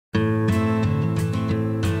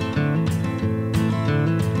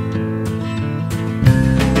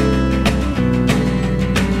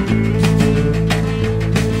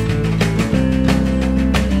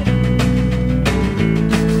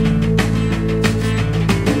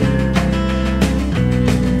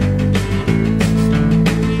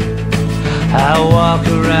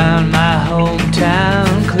around my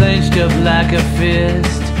hometown, clenched up like a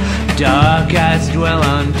fist. Dark eyes dwell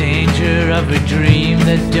on danger of a dream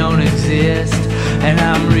that don't exist. And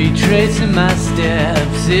I'm retracing my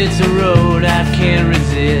steps, it's a road I can't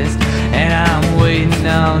resist. And I'm waiting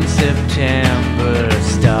on September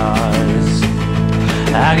stars.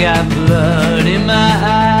 I got blood in my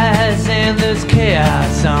eyes and there's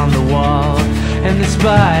chaos on the wall. And the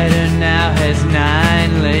spider now has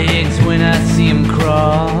 9 legs when I see him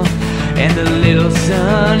crawl. And the little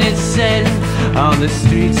sun is setting on the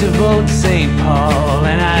streets of old St. Paul.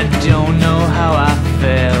 And I don't know how I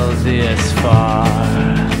fell this far.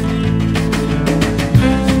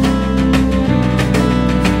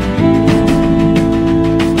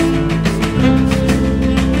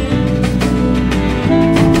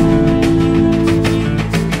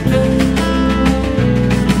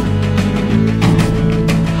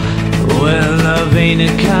 Well, love ain't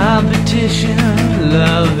a competition,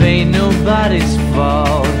 love ain't nobody's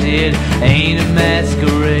fault. It ain't a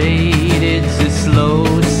masquerade, it's a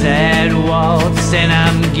slow, sad waltz. And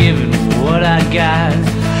I'm giving what I got,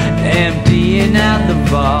 emptying out the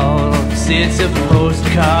vaults. It's a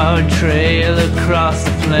postcard trail across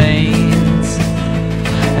the plains.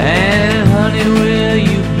 And honey, will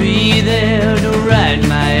you be there to write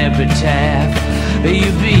my epitaph? Will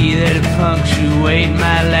you be there to punctuate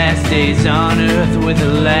my last days on earth with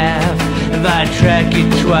a laugh? If I track it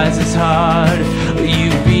twice as hard, will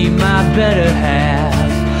you be my better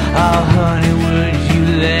half? Oh honey, would you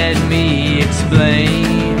let me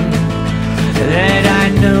explain that I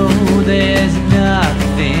know there's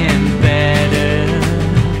nothing better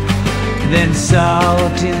than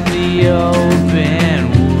salt in the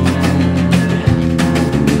open wound.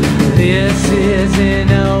 This is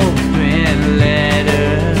an open letter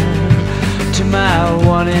to my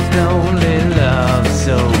one and only love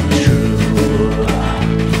so true.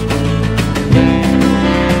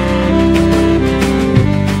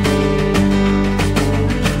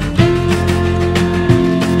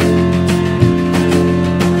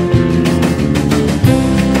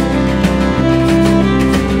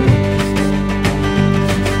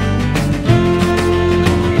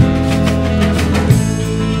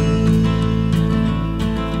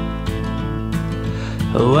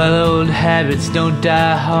 Well, old habits don't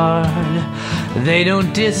die hard, they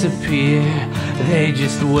don't disappear. They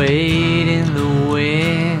just wait in the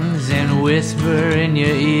wings and whisper in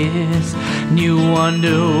your ears. And you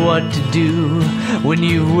wonder what to do when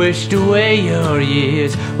you've wished away your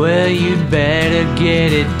years. Well, you'd better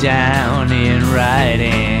get it down in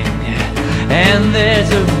writing. And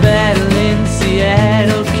there's a battle in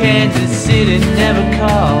Seattle, Kansas City never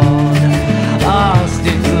called.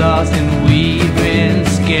 Austin's lost in